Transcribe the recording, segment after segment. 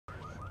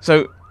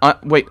So,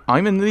 wait,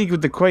 I'm in league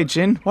with the Kuei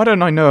Jin? Why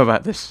don't I know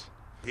about this?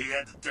 He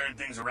had to turn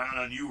things around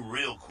on you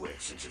real quick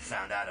since you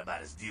found out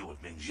about his deal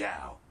with Ming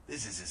Zhao.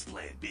 This is his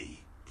plan B.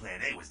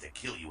 Plan A was to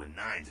kill you in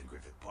Nines in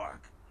Griffith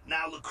Park.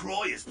 Now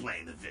LaCroix is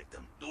playing the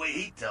victim. The way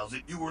he tells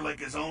it, you were like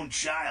his own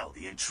child.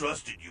 He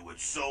entrusted you with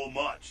so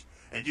much.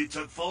 And you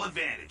took full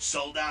advantage,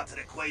 sold out to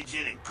the Kuei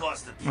Jin and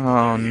cost the people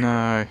Oh, their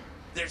no. hero.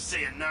 They're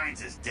saying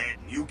Nines is dead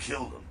and you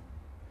killed him.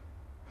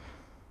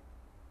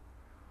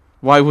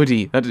 Why would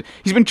he?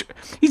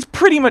 He's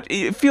pretty much...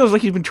 It feels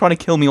like he's been trying to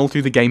kill me all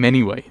through the game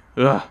anyway.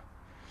 Ugh.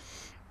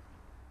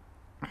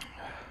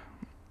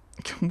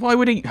 Why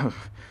would he...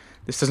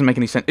 This doesn't make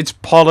any sense. It's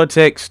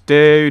politics,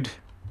 dude.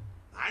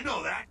 I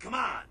know that. Come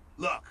on.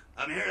 Look,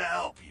 I'm here to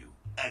help you.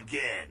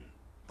 Again.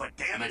 But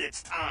damn it,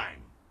 it's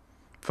time.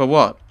 For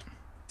what?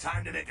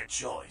 Time to make a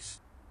choice.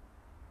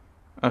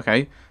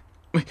 Okay.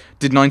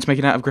 Did Nines make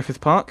it out of Griffith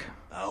Park?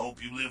 I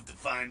hope you live to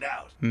find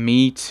out.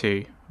 Me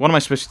too. What am I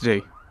supposed to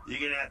do? You're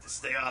gonna have to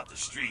stay off the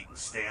street and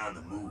stay on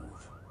the move.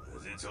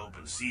 Because it's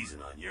open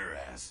season on your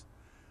ass.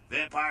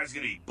 Vampire's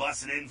gonna be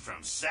busting in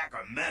from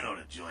Sacramento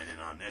to join in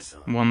on this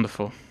one.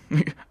 Wonderful.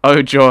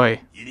 Oh,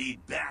 joy. You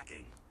need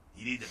backing.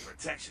 You need the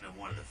protection of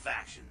one of the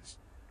factions.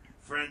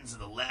 Friends are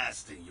the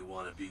last thing you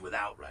want to be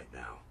without right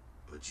now.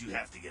 But you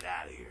have to get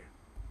out of here.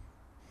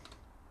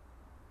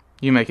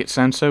 You make it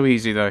sound so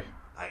easy, though.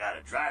 I got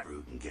a driver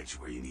who can get you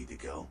where you need to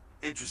go.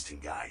 Interesting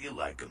guy, you'll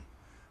like him.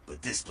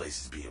 But this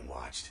place is being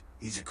watched.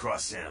 He's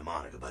across Santa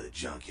Monica by the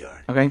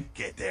junkyard. Okay.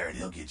 Get there and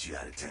he'll get you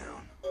out of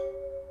town.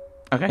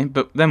 Okay,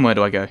 but then where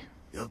do I go?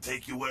 He'll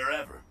take you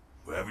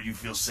wherever you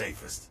feel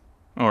safest.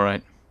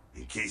 Alright.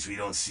 In case we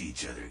don't see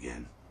each other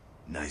again.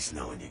 Nice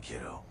knowing you,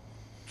 kiddo.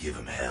 Give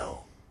them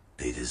hell.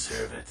 They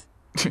deserve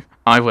it.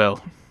 I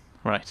will.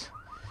 Right.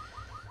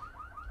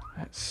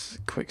 Let's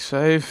quick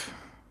save.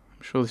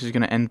 I'm sure this is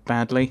going to end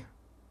badly.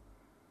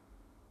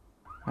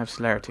 I have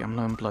Celerity. I'm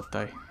low on blood,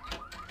 though.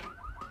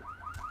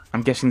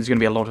 I'm guessing there's going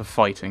to be a lot of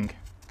fighting.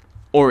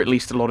 Or at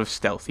least a lot of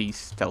stealthy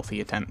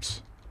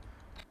attempts.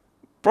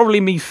 Probably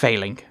me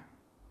failing.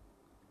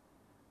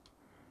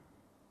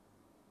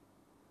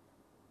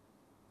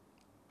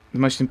 The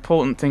most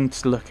important thing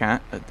to look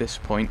at this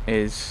point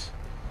is...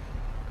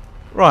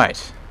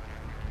 Right.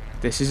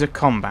 This is a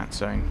combat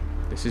zone.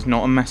 This is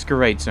not a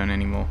masquerade zone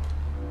anymore.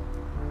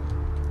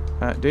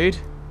 Dude?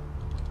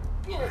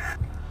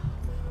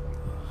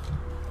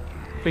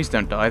 Please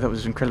don't die. That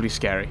was incredibly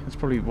scary. That's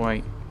probably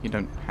why you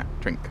don't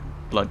drink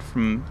blood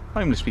from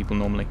homeless people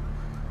normally.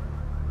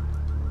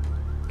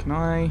 Can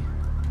I...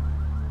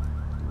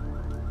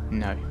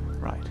 No.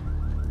 Right.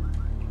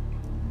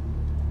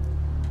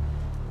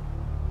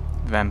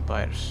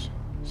 Vampires.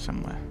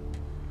 Somewhere.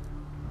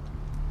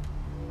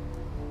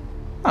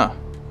 Ah.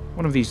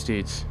 One of these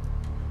dudes.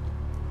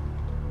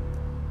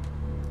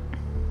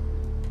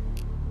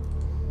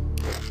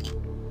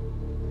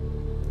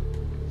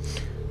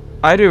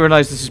 I do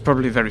realise this is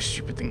probably a very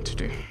stupid thing to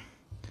do.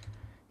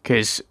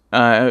 Because,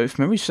 if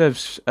memory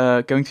serves,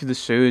 going through the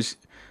sewers,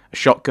 a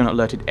shotgun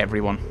alerted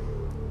everyone.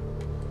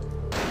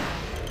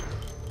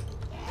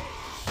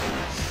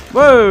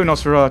 Whoa,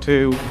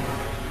 Nosferatu!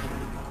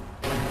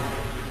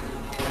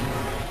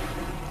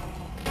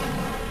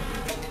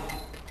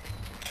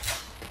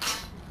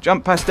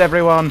 Jump past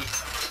everyone!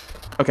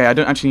 Okay, I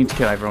don't actually need to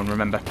kill everyone,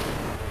 remember.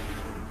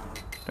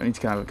 Don't need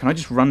to kill everyone. Can I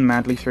just run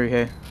madly through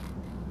here?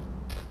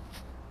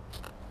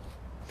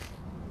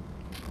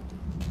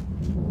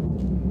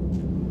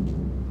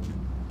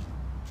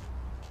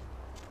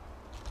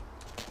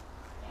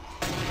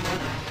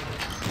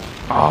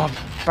 Oh,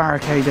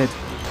 barricaded.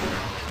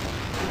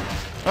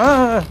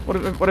 Ah,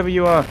 whatever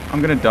you are.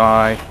 I'm gonna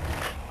die.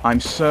 I'm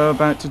so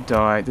about to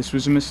die. This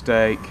was a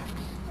mistake.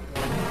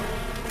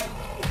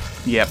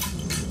 Yep.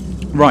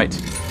 Right.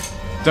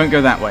 Don't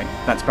go that way.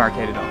 That's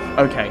barricaded off.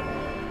 Okay.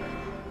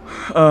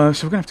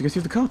 So we're gonna have to go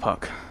through the car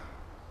park.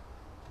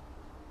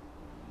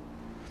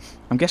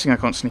 I'm guessing I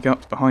can't sneak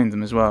up behind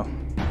them as well.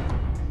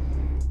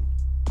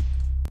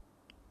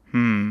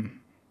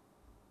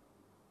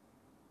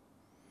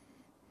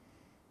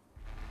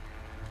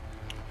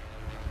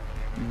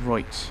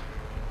 Right.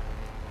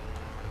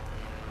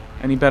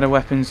 Any better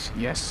weapons?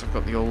 Yes, I've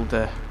got the old...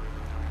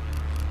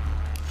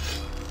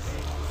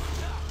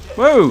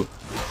 Whoa!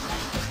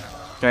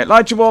 Okay,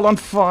 light you all on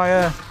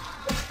fire!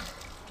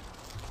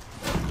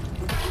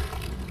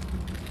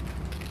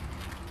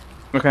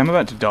 Okay, I'm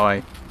about to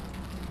die.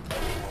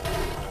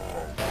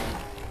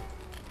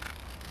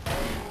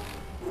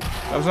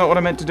 That was not what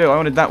I meant to do. I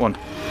wanted that one.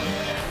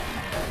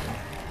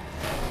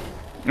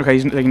 Okay,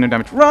 he's not taking no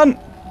damage. Run!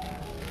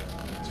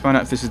 Let's find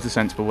out if this is the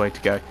sensible way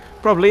to go.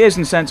 Probably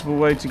isn't a sensible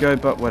way to go,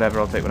 but whatever.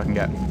 I'll take what I can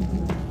get.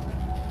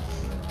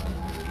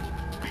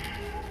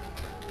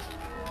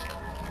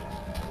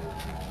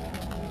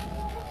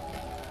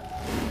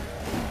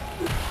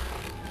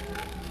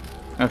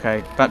 Okay,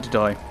 about to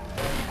die.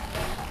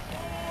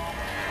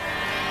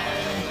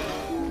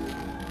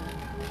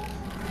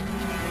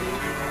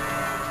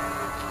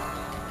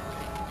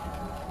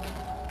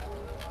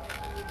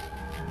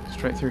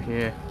 Straight through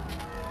here.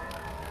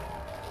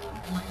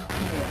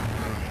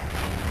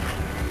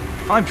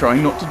 I'm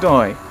trying not to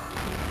die.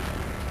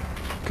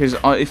 Because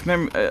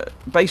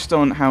based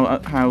on how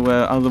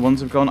other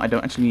ones have gone, I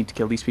don't actually need to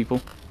kill these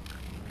people.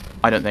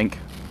 I don't think.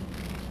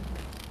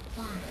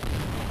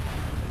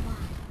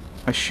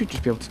 I should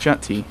just be able to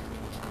chat to you.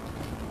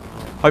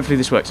 Hopefully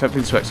this works,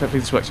 hopefully this works, hopefully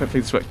this works,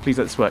 hopefully this works. Please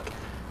let this work.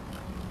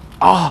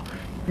 Ah! Oh,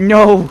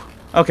 no!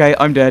 Okay,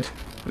 I'm dead.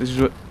 This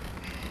is what...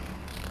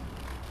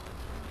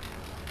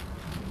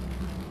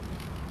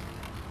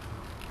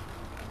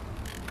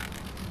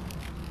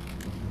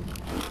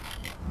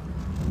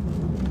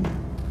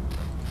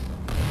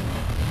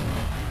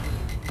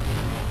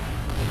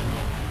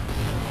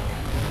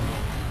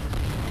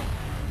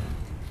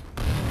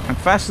 I'm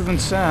faster than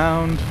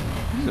sound.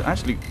 This is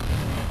actually...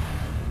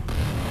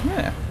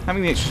 Yeah,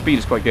 having the extra speed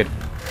is quite good.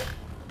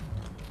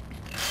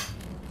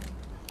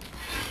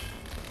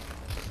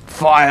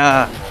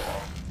 Fire!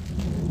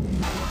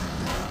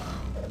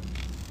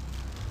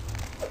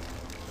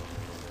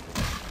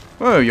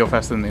 Oh, you're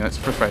faster than me. That's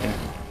frustrating.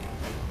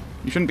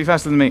 You shouldn't be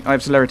faster than me. I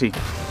have celerity.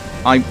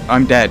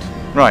 I'm dead.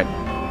 Right.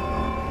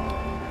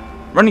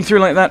 Running through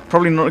like that,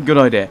 probably not a good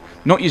idea.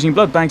 Not using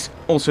blood bags,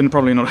 also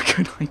probably not a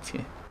good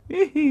idea.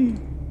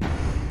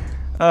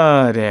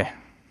 Oh dear.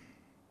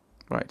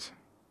 Right.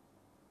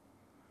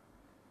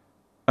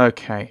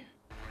 Okay.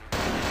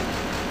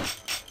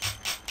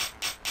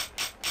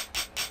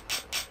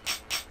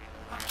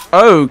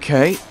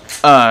 Okay.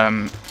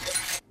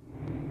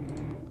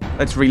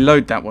 Let's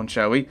reload that one,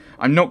 shall we?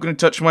 I'm not going to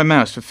touch my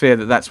mouse for fear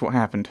that that's what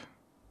happened.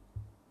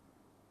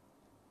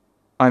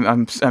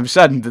 I'm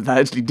saddened that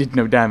actually did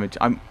no damage.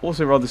 I'm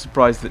also rather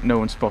surprised that no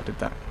one spotted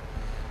that.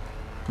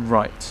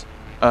 Right.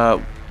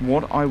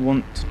 What I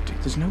want to do...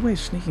 There's no way of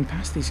sneaking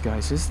past these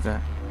guys, is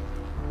there?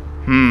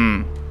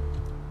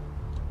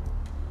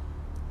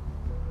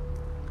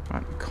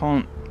 Right,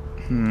 can't...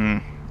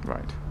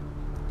 right.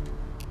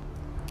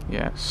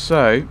 Yeah,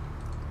 so...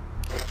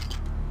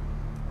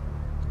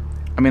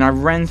 I mean, I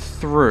ran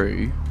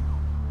through...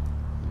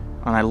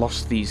 and I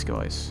lost these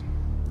guys.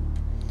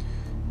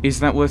 Is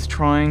that worth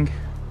trying?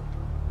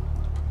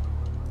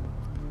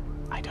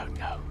 I don't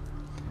know.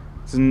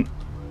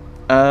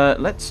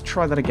 Let's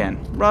try that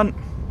again. Run!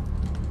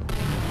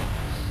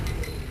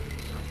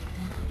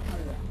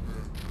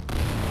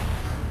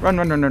 Run,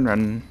 run, run, run,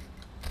 run.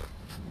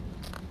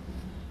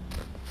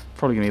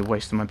 Probably going to be a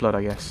waste of my blood,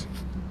 I guess.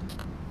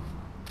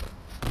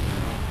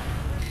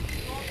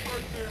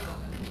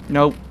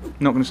 Nope,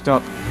 not going to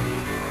stop.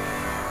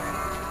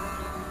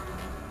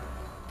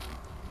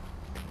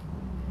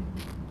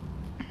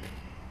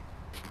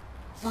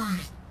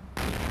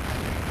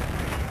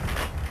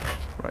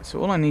 Right,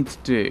 so all I need to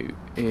do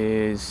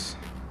is...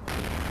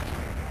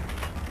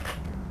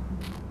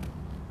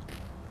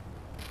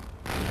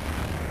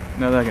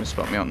 No, they're going to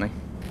spot me, aren't they?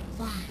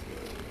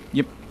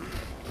 Yep.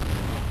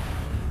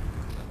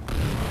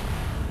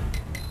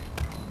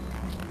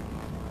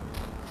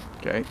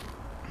 Okay.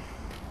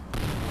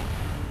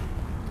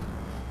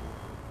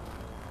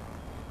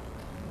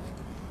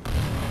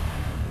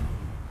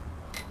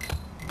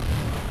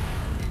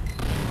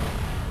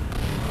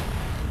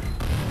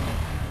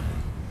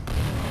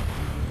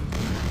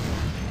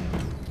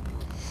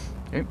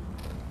 Okay.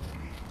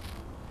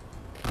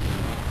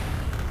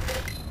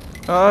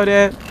 Oh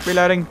dear,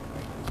 reloading.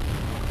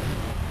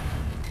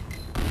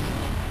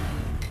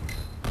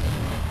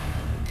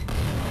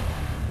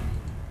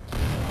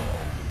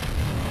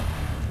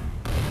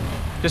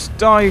 Just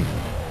die.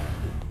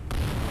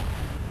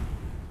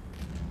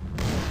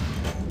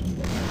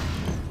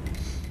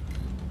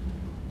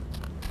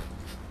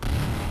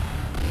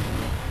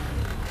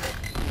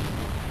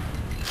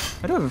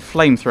 I do have a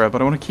flamethrower,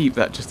 but I want to keep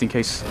that just in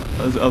case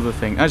there's other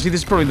thing. Actually,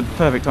 this is probably the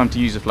perfect time to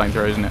use a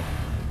flamethrower, isn't it?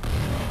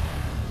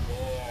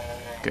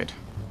 Good.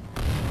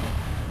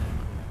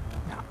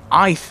 Now,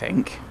 I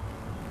think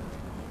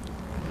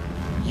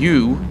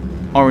you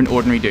are an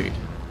ordinary dude.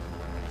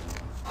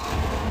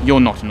 You're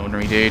not an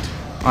ordinary dude.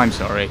 I'm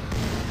sorry.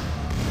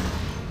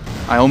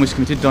 I almost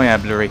committed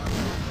diablerie.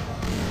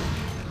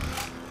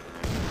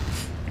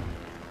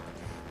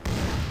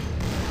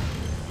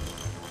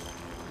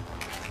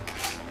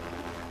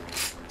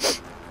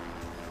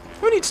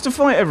 Who needs to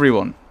fight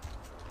everyone?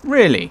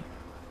 Really?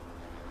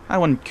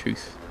 How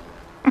uncouth.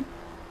 There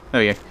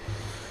we go.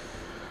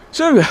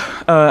 So,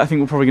 I think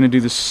we're probably going to do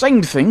the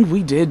same thing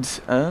we did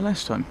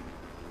last time.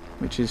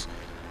 Which is...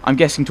 I'm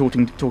guessing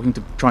trying to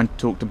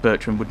talk to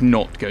Bertram would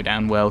not go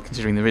down well,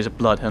 considering there is a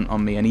blood hunt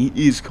on me, and he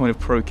is kind of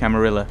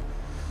pro-Camarilla.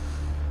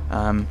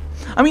 I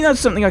mean,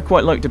 that's something I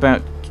quite liked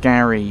about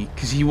Gary,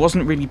 because he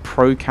wasn't really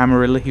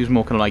pro-Camarilla. He was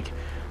more kind of like,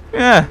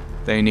 yeah,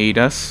 they need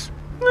us.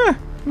 Yeah,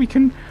 we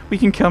can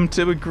come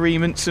to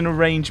agreements and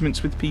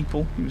arrangements with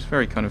people. He was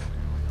very kind of...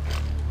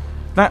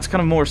 That's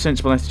kind of more a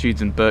sensible attitude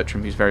than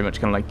Bertram, who's very much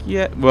kind of like,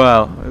 yeah,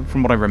 well,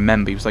 from what I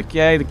remember, he was like,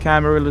 yay, the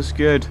Camarilla's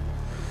good.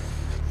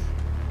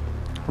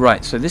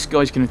 Right, so this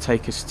guy's going to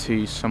take us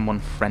to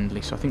someone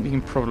friendly, so I think we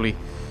can probably...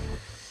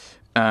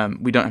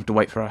 we don't have to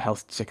wait for our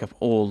health to tick up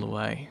all the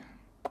way.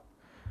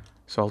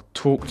 So I'll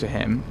talk to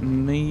him.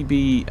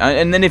 Maybe...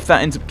 and then if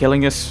that ends up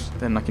killing us,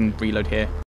 then I can reload here.